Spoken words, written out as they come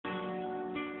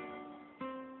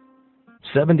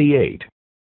78.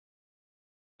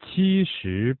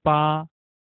 78.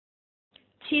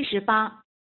 78.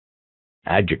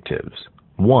 Adjectives.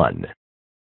 1.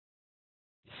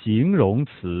 形容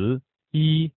词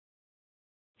一。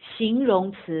形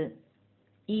容词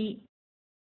一。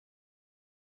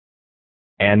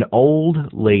An old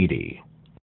lady.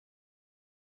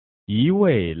 一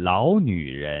位老女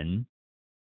人。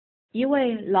一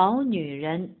位老女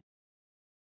人。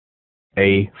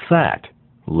A fat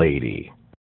lady.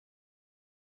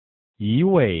 一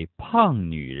位胖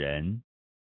女人。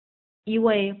一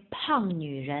位胖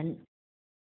女人。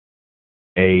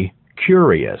A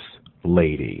curious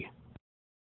lady.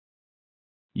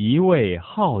 一位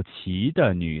好奇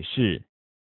的女士。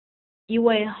一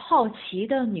位好奇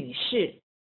的女士。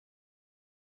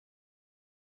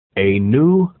A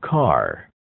new car.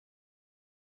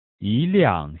 一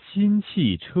辆新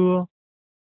汽车。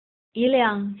一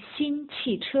辆新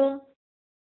汽车。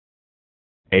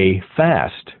A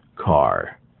fast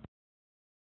car.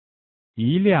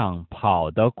 一辆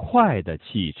跑得快的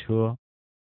汽车。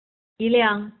一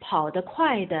辆跑得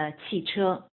快的汽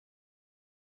车。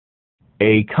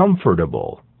A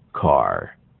comfortable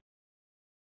car.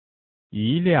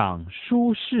 一辆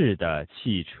舒适的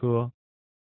汽车。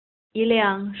一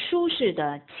辆舒适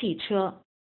的汽车。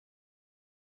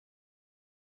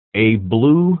A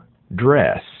blue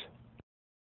dress.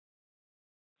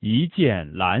 一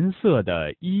件蓝色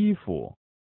的衣服。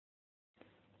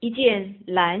一件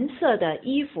蓝色的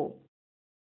衣服。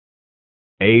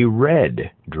A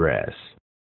red dress.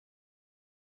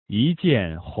 一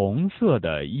件红色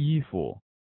的衣服。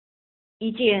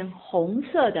一件红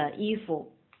色的衣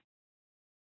服。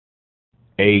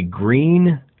A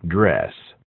green dress.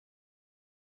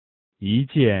 一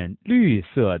件绿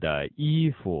色的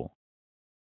衣服。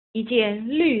一件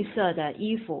绿色的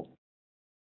衣服。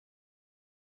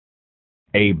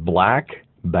A black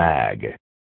bag.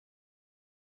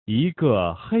 一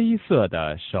个黑色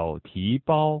的手提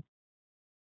包。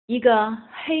一个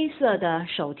黑色的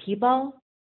手提包。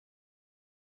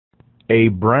A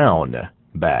brown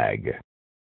bag.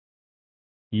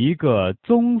 一个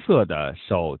棕色的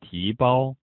手提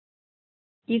包。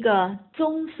一个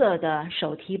棕色的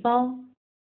手提包。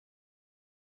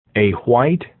A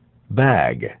white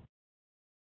bag.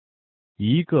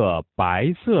 一个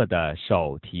白色的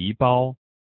手提包。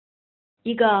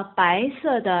一个白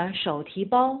色的手提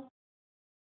包。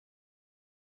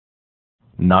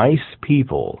Nice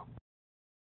people.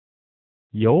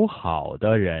 友好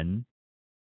的人。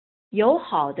友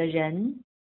好的人。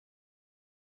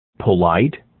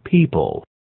Polite people.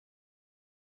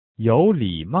 有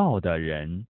礼貌的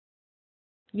人。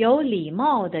有礼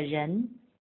貌的人。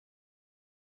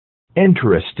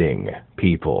Interesting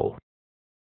people.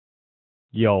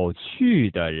 有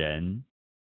趣的人。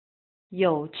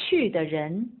有趣的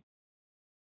人。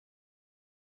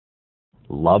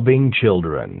Loving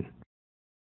children.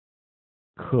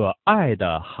 可爱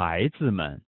的孩子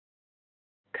们。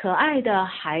可爱的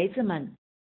孩子们。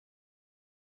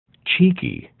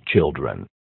Cheeky children.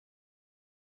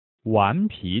 顽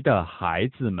皮的孩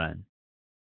子们。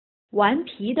顽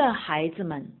皮的孩子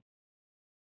们。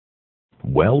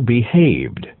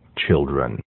Well-behaved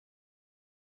children.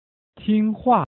 听话